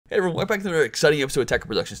Hey everyone, welcome back to another exciting episode of Attacker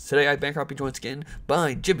Productions. Today I Bankrock be joined again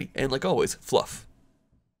by Jimmy, and like always, Fluff.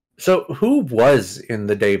 So who was in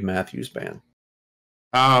the Dave Matthews Band?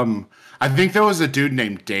 I think there was a dude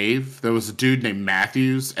named Dave, there was a dude named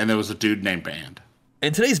Matthews, and there was a dude named Band.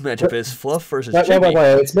 And today's matchup is Fluff versus Wait, Jimmy.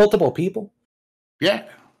 it's multiple people? Yeah.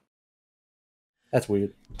 That's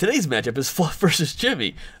weird. Today's matchup is Fluff versus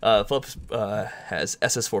Jimmy. Fluff has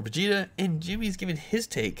SS4 Vegeta, and Jimmy's giving his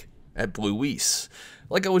take at Blue Whis.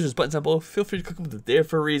 Like always, just buttons down below. Feel free to click them, they're there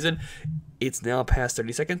for a reason. It's now past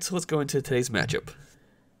 30 seconds, so let's go into today's matchup.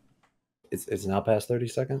 It's now past 30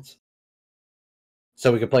 seconds?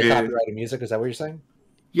 So we can play copyrighted music, is that what you're saying?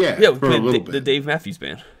 Yeah, Yeah, for a little bit. The Dave Matthews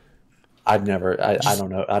Band. I don't know. I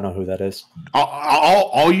don't know who that is.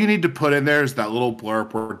 All you need to put in there is that little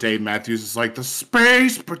blurb where Dave Matthews is like, the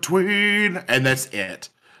space between, and that's it.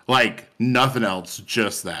 Like, nothing else,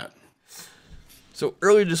 just that. So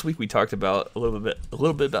earlier this week we talked about a little bit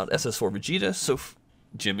about SS4 Vegeta. So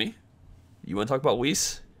Jimmy, you want to talk about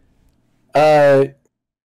Whis? Yeah,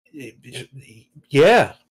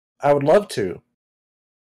 I would love to.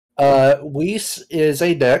 Whis is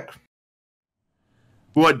a deck.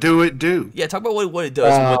 What do it do? Yeah, talk about what it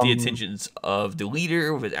does and what the intentions of the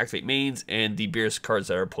leader with activate mains and the Beerus cards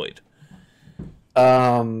that are played.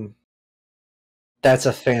 That's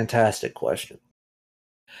a fantastic question.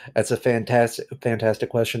 That's a fantastic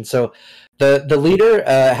question. So the leader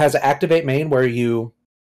has an activate main where you,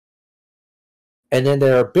 and then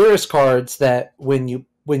there are Beerus cards that when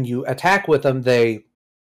you attack with them,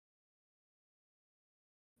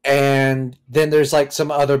 and then there's like some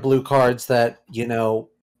other blue cards that, you know,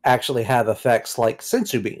 actually have effects like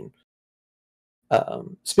Sensu Bean.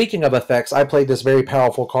 Speaking of effects, I played this very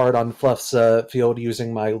powerful card on Fluff's field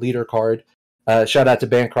using my leader card. Shout out to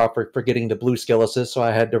Bancroft for getting the blue skill assist, so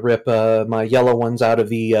I had to rip my yellow ones out of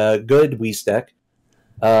the good Whis deck.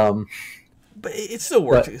 But it still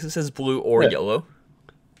works. It says blue or yellow.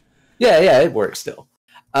 Yeah, it works still.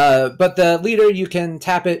 But the leader, you can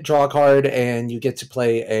tap it, draw a card, and you get to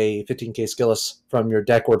play a 15k skillless from your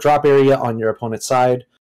deck or drop area on your opponent's side.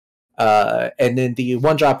 And then the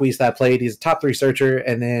one-drop Whis that I played, he's a top 3 searcher,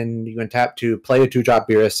 and then you can tap to play a 2-drop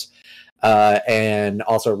Beerus, and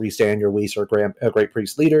also restand your Whis or Great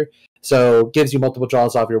Priest leader. So gives you multiple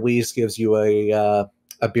draws off your Whis, gives you a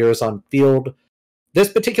Beerus on field.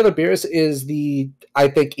 This particular Beerus is I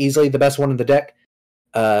think, easily the best one in the deck.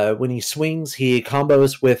 When he swings, he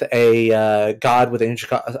combos with a god with an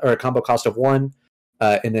a combo cost of 1,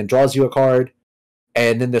 and then draws you a card.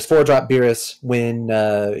 And then this 4-drop Beerus, when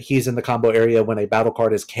he's in the combo area, when a battle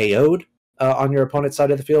card is KO'd on your opponent's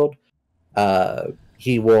side of the field,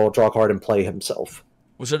 he will draw a card and play himself.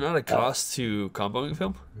 Was there not a cost to comboing with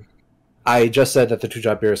him? I just said that the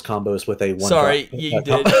 2-drop Beerus combos with a 1-drop. Sorry, you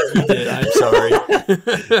did. You did. I'm sorry.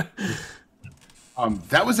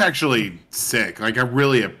 That was actually sick. Like, I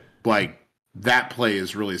really like that play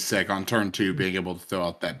is really sick on turn 2, being able to throw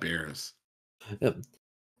out that Beerus. Yep.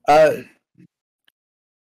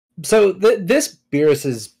 So this Beerus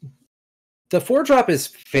is the 4-drop is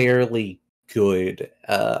fairly good.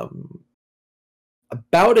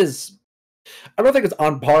 About as I don't think it's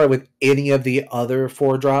on par with any of the other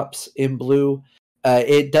 4-drops in blue.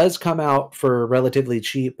 It does come out for relatively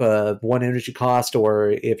cheap, 1 energy cost,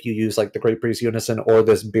 or if you use like the Great Priest Unison or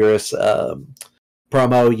this Beerus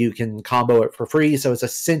promo, you can combo it for free. So it's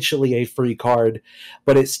essentially a free card,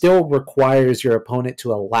 but it still requires your opponent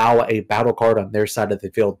to allow a battle card on their side of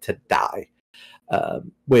the field to die,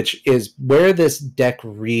 which is where this deck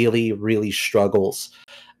really, really struggles.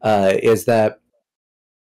 Is that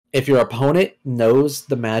if your opponent knows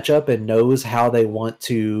the matchup and knows how they want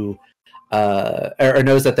to or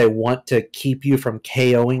knows that they want to keep you from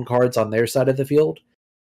KOing cards on their side of the field,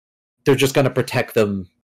 they're just going to protect them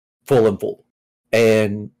full and full.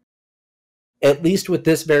 And at least with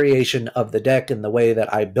this variation of the deck and the way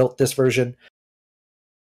that I built this version,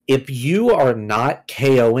 if you are not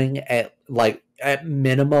KOing at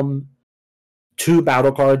minimum 2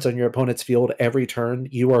 battle cards on your opponent's field every turn,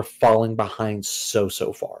 you are falling behind so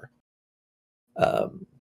far.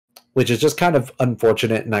 Which is just kind of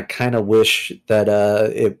unfortunate, and I kind of wish that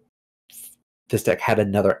this deck had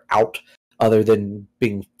another out other than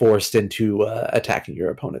being forced into attacking your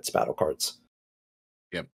opponent's battle cards.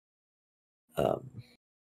 Yep.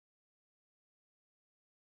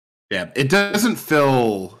 Yeah, it doesn't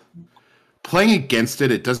feel... Playing against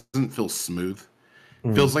it doesn't feel smooth.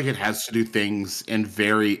 It feels like it has to do things in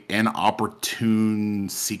very inopportune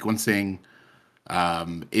sequencing.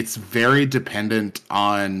 It's very dependent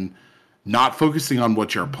on not focusing on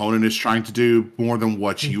what your opponent is trying to do more than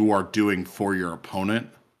what you are doing for your opponent.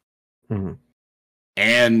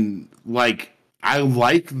 And like, I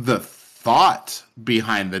like the thought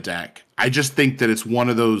behind the deck. I just think that it's one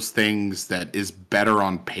of those things that is better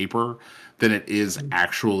on paper than it is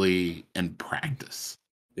actually in practice.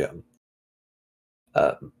 Yeah.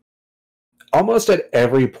 Almost at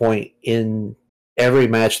every point in every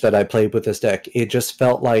match that I played with this deck, it just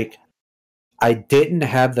felt like I didn't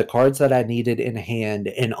have the cards that I needed in hand,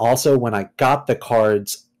 and also when I got the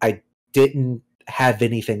cards, I didn't have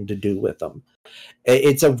anything to do with them.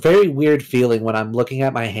 It's a very weird feeling when I'm looking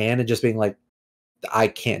at my hand and just being like, I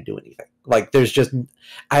can't do anything. Like there's just,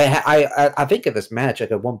 I think in this match,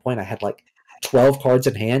 like at one point I had like 12 cards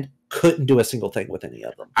in hand, couldn't do a single thing with any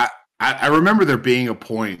of them. I remember there being a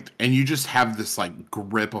point, and you just have this like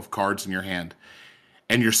grip of cards in your hand,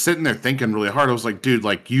 and you're sitting there thinking really hard. I was like, dude,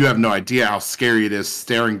 like you have no idea how scary it is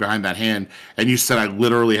staring behind that hand. And you said I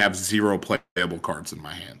literally have 0 playable cards in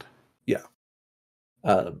my hand. Yeah.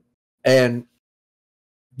 And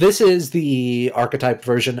this is the archetype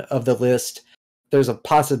version of the list. There's a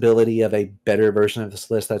possibility of a better version of this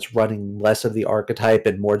list that's running less of the archetype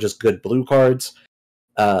and more just good blue cards.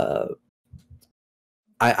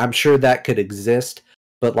 I'm sure that could exist,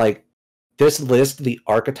 but like this list, the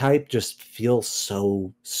archetype just feels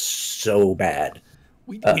so bad.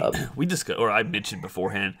 We discussed, or I mentioned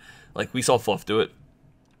beforehand, like we saw Fluff do it.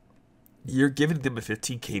 You're giving them a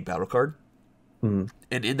 15k battle card, and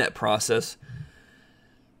in that process,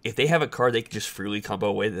 if they have a card they can just freely combo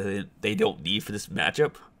away that they don't need for this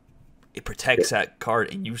matchup, it protects that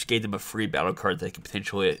card, and you just gave them a free battle card they can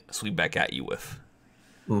potentially swing back at you with.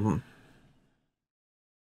 Mm-hmm.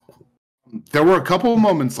 There were a couple of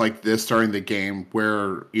moments like this during the game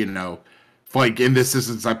where, you know, like in this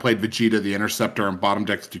instance, I played Vegeta, the Interceptor, and bottom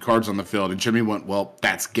deck 2 cards on the field, and Jimmy went, well,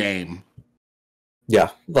 that's game.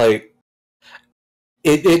 Yeah, like,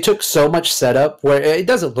 it took so much setup, where it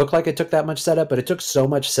doesn't look like it took that much setup, but it took so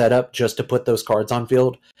much setup just to put those cards on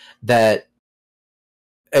field that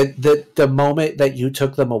the moment that you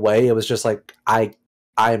took them away, it was just like,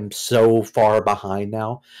 I'm so far behind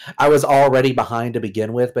now. I was already behind to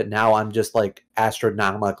begin with, but now I'm just like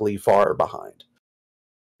astronomically far behind.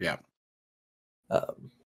 Yeah.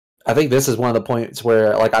 I think this is one of the points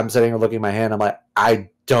where like I'm sitting here looking at my hand, I'm like, I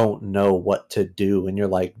don't know what to do. And you're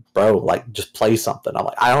like, bro, like just play something. I'm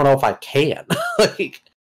like, I don't know if I can.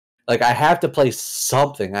 like I have to play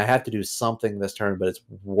something. I have to do something this turn, but it's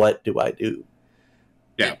what do I do?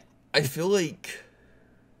 Yeah. I feel like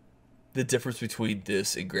the difference between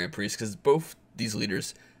this and Grand Prix, because both these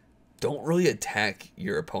leaders don't really attack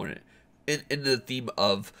your opponent. In the theme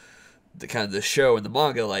of the kind of the show and the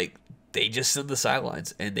manga, like they just sit on the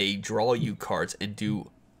sidelines and they draw you cards and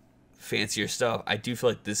do fancier stuff. I do feel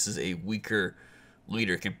like this is a weaker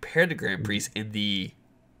leader compared to Grand Prix in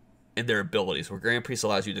their abilities, where Grand Prix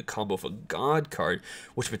allows you to combo with a God card,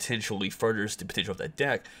 which potentially furthers the potential of that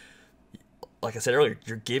deck. Like I said earlier,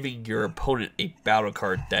 you're giving your opponent a battle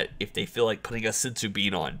card that if they feel like putting a Sensu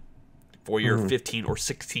Bean on for your 15 or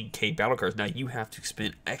 16k battle cards, now you have to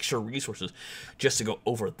spend extra resources just to go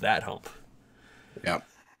over that hump. Yeah.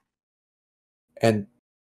 And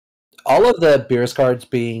all of the Beerus cards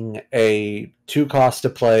being a 2 cost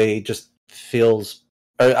to play just feels,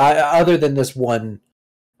 other than this one,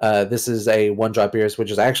 this is a 1-drop Beerus, which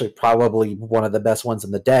is actually probably one of the best ones in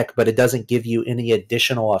the deck, but it doesn't give you any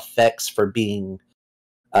additional effects for being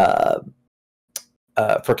for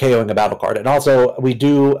KOing a battle card. And also, we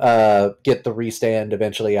do get the restand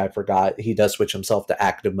eventually. I forgot he does switch himself to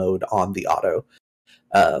active mode on the auto.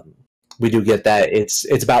 We do get that.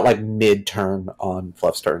 It's about like mid-turn on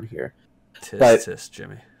Fluff's turn here. Tis,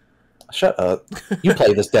 Jimmy. Shut up. You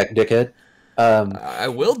play this deck, dickhead. I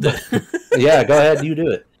will do. Yeah, go ahead. You do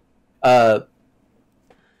it.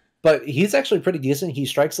 But he's actually pretty decent. He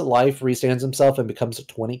strikes a life, restands himself, and becomes a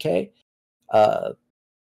 20k,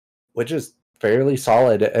 which is fairly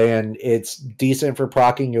solid. And it's decent for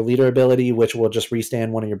proccing your leader ability, which will just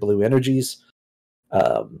restand one of your blue energies.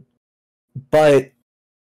 But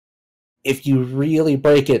if you really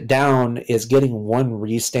break it down, is getting 1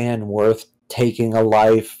 restand worth taking a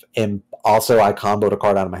life? And also, I comboed a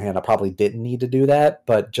card out of my hand. I probably didn't need to do that,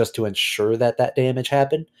 but just to ensure that that damage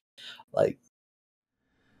happened. Like,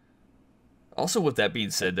 also, with that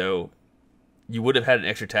being said, though, you would have had an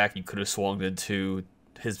extra attack. You could have swung into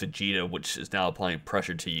his Vegeta, which is now applying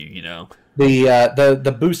pressure to you. You know,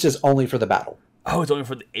 the boost is only for the battle. Oh, it's only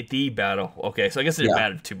for the battle. Okay, so I guess it didn't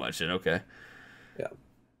matter too much then. Okay. Yeah.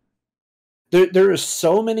 There are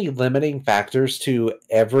so many limiting factors to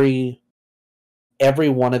every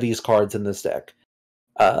one of these cards in this deck.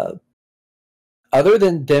 Other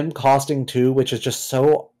than them costing 2, which is just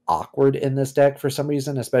so awkward in this deck for some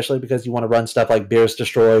reason, especially because you want to run stuff like Beerus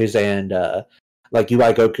Destroys and like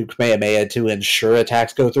UI Goku Kamehameha to ensure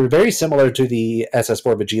attacks go through. Very similar to the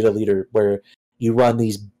SS4 Vegeta leader, where you run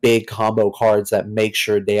these big combo cards that make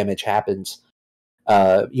sure damage happens.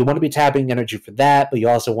 You want to be tapping energy for that, but you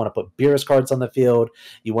also want to put Beerus cards on the field.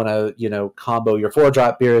 You want to, combo your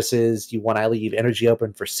 4-drop Beeruses. You want to leave energy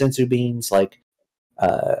open for Sensu Beans. Like,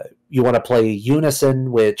 you want to play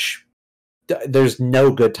Unison, which there's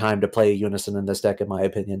no good time to play Unison in this deck, in my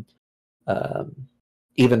opinion.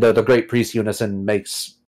 Even though the Great Priest Unison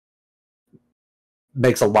makes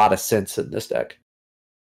a lot of sense in this deck.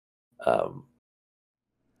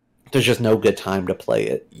 There's just no good time to play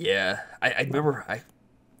it. Yeah, I remember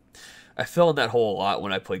I fell in that hole a lot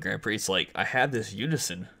when I played Grand Prix. It's like, I have this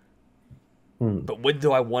Unison, but when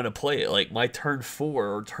do I want to play it? Like, my turn 4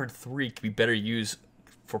 or turn 3 could be better used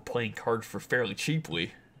for playing cards for fairly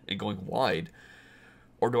cheaply and going wide.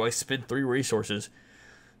 Or do I spend 3 resources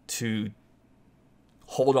to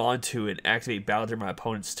hold on to and activate battle during my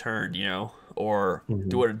opponent's turn, or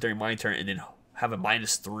do it during my turn and then have a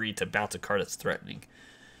 -3 to bounce a card that's threatening?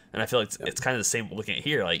 And I feel like it's kind of the same looking at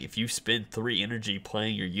here. Like, if you spend 3 energy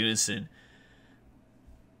playing your Unison,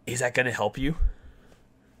 is that going to help you?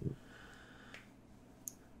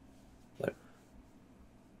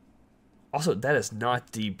 Also, that is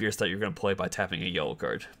not the Beerus that you're going to play by tapping a yellow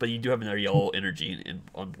card. But you do have another yellow energy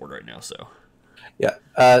on board right now, so.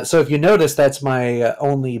 Yeah. So if you notice, that's my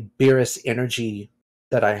only Beerus energy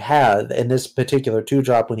that I have. In this particular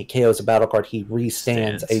 2-drop, when he KOs a battle card, he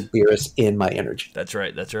restands a Beerus in my energy. That's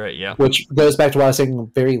right, yeah. Which goes back to what I was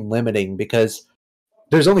saying, very limiting, because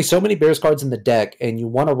there's only so many Beerus cards in the deck, and you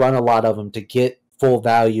want to run a lot of them to get full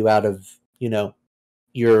value out of,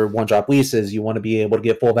 your 1-drop Whis. You want to be able to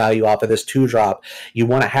get full value off of this 2-drop. You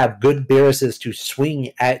want to have good Beeruses to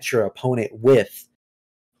swing at your opponent with.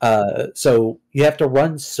 So you have to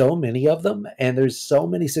run so many of them, and there's so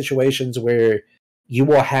many situations where you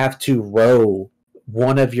will have to row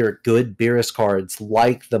one of your good Beerus cards,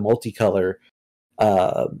 like the multicolor,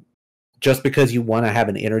 just because you want to have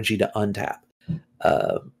an energy to untap.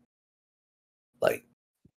 Like,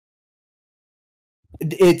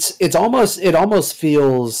 it almost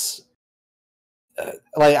feels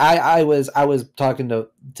like I was talking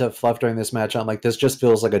to Fluff during this match. I'm like, this just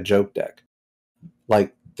feels like a joke deck.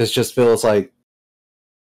 Like, this just feels like,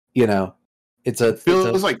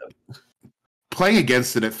 feels like playing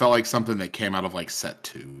against it. It felt like something that came out of like set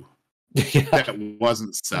 2. Yeah. That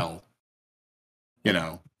wasn't Cell.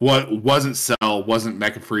 What wasn't Cell, wasn't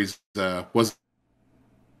Mecha Frieza, wasn't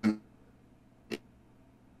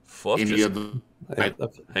Fluff any just, of the.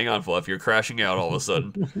 hang on, Fluff, you're crashing out all of a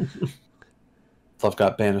sudden. Fluff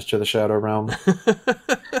got banished to the Shadow Realm.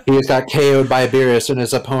 He just got KO'd by a Beerus, and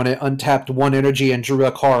his opponent untapped 1 energy and drew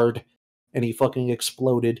a card, and he fucking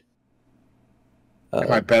exploded.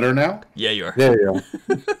 Am I better now? Yeah, you are. There you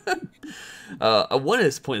go. I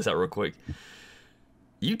wanted to point this out real quick.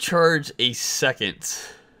 You charge a second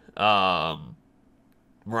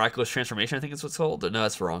Miraculous Transformation, I think is what's called. No,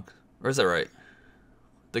 that's wrong. Or is that right?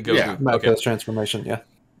 The Goku. Yeah, Miraculous Transformation, yeah.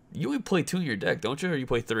 You only play 2 in your deck, don't you? Or you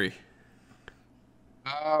play 3?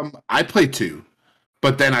 I play 2.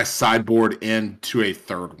 But then I sideboard into a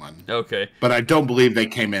 3rd one. Okay. But I don't believe they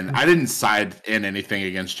came in. I didn't side in anything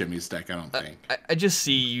against Jimmy's deck, I don't think. I just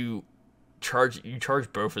see you charge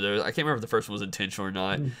both of those. I can't remember if the first one was intentional or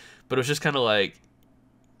not. But it was just kind of like,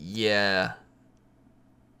 yeah,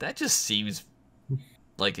 that just seems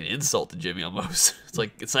like an insult to Jimmy almost. It's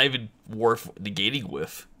like, it's not even worth negating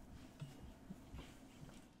with.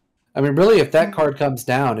 I mean, really, if that card comes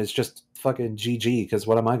down, it's just fucking GG, because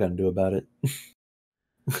what am I going to do about it?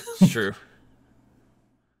 It's true.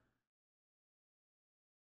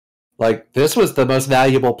 Like, this was the most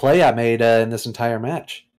valuable play I made in this entire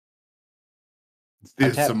match.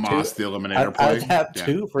 It's Zamas the Eliminator play. I tapped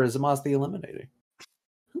 2 for Zamas the Eliminator.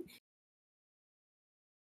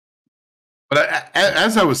 But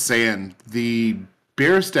as I was saying, the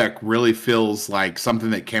Beerus deck really feels like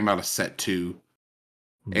something that came out of set 2.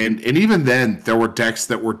 And even then, there were decks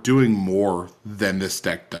that were doing more than this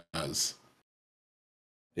deck does.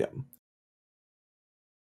 Yeah.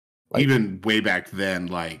 Even way back then,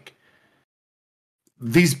 like,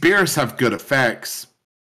 these Beerus have good effects,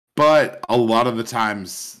 but a lot of the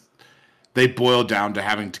times they boil down to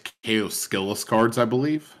having to KO skillless cards, I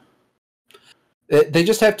believe. They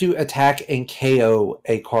just have to attack and KO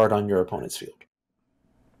a card on your opponent's field.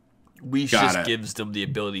 Whis just gives them the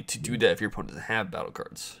ability to do that if your opponent doesn't have battle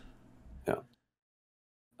cards.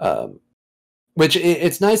 Yeah. Which,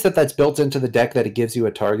 it's nice that that's built into the deck, that it gives you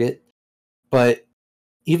a target. But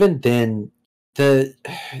even then, the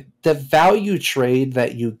value trade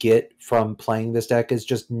that you get from playing this deck is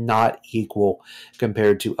just not equal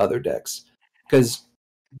compared to other decks. Because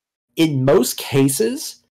in most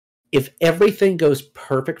cases, if everything goes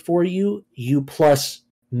perfect for you, you plus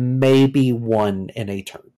maybe one in a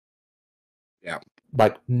turn. Yeah.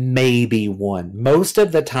 Like maybe one. Most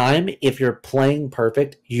of the time, if you're playing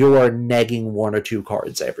perfect, you are negging one or two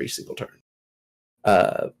cards every single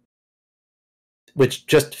turn. Which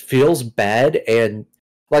just feels bad. And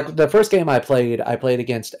like the first game I played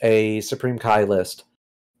against a Supreme Kai list,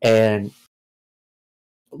 and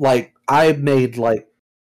like I made like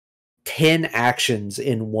 10 actions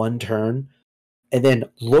in one turn, and then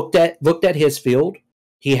looked at his field.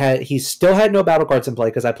 He still had no battle cards in play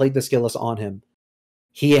because I played the skillless on him.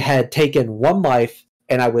 He had taken 1 life,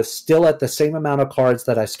 and I was still at the same amount of cards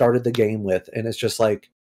that I started the game with, and it's just like,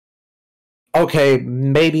 okay,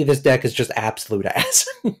 maybe this deck is just absolute ass.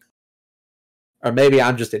 Or maybe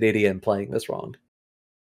I'm just an idiot and playing this wrong.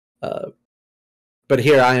 But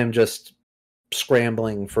here I am just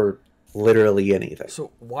scrambling for literally anything.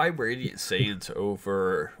 So why Radiant Saiyans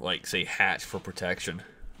over, like, say, Hatch for protection?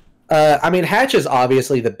 I mean, Hatch is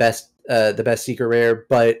obviously the best secret rare,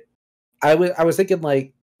 but I was thinking,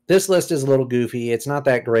 like, this list is a little goofy. It's not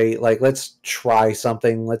that great. Like, let's try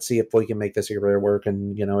something. Let's see if we can make this secret rare work.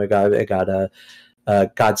 And you know, it got a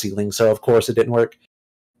God Sealing, so of course it didn't work.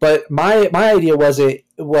 But my idea was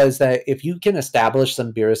that if you can establish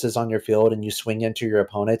some Beeruses on your field and you swing into your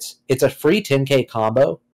opponents, it's a free 10k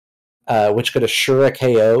combo, which could assure a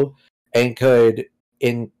KO, and could,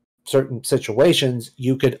 in certain situations,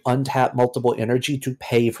 you could untap multiple energy to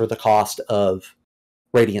pay for the cost of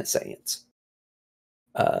Radiant Saiyans.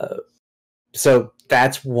 So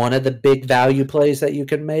that's one of the big value plays that you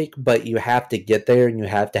can make, but you have to get there and you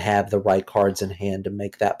have to have the right cards in hand to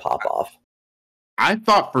make that pop off. I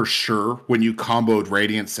thought for sure when you comboed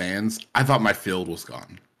Radiant Saiyans, I thought my field was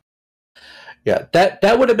gone. Yeah,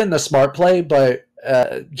 that would have been the smart play, but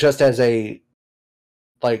just as a,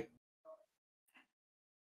 like,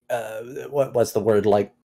 what's the word,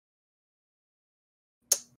 like,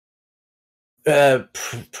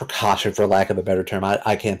 precaution, for lack of a better term.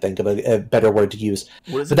 I can't think of a better word to use.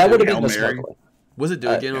 But that would have been the smart play. What does it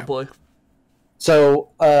do again on play?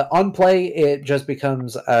 So on play, it just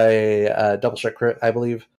becomes a double strike crit, I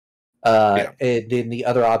believe. Then the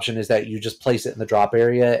other option is that you just place it in the drop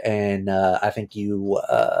area, and I think you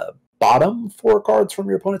bottom 4 cards from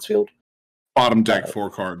your opponent's field. Bottom deck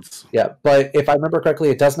 4 cards. Yeah, but if I remember correctly,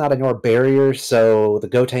 it does not ignore barriers, so the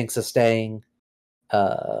Gotenks is staying.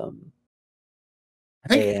 I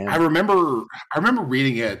remember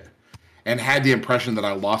reading it and had the impression that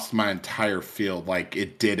I lost my entire field. Like,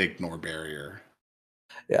 it did ignore barrier.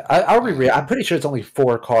 Yeah, I'll reread. I'm pretty sure it's only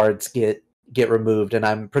 4 cards get removed, and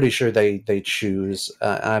I'm pretty sure they choose.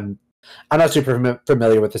 I'm not super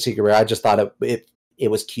familiar with the secret rare. I just thought it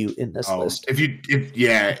was cute in this list. If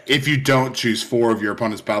you don't choose 4 of your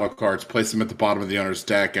opponent's battle cards, place them at the bottom of the owner's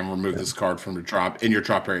deck and remove this card from your drop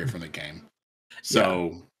area from the game.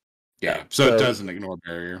 So so it doesn't ignore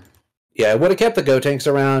barrier. Yeah, it would have kept the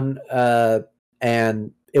Gotenks around,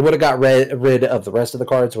 and it would have got rid of the rest of the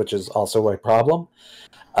cards, which is also a problem.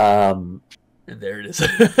 And there it is.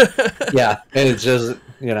 Yeah, and it's just,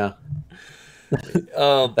 you know,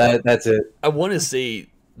 that's it. I want to say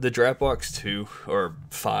the draft box 2 or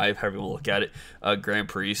 5, however you want to look at it, Grand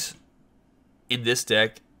Prix in this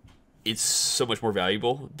deck, it's so much more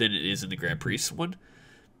valuable than it is in the Grand Prix one,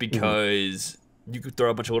 because you could throw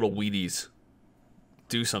a bunch of little weedies,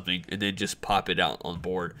 do something, and then just pop it out on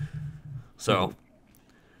board. So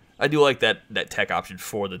I do like that tech option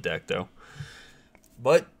for the deck, though.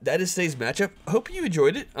 But that is today's matchup. I hope you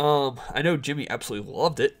enjoyed it. I know Jimmy absolutely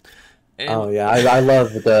loved it. And I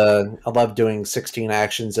love doing 16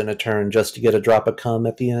 actions in a turn just to get a drop of cum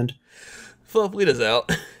at the end. Philip, lead us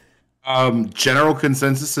out. General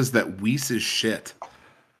consensus is that Whis is shit.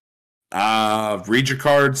 Read your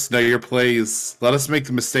cards, know your plays. Let us make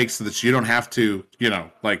the mistakes so that you don't have to,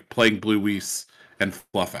 like playing blue Whis and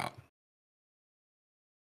fluff out.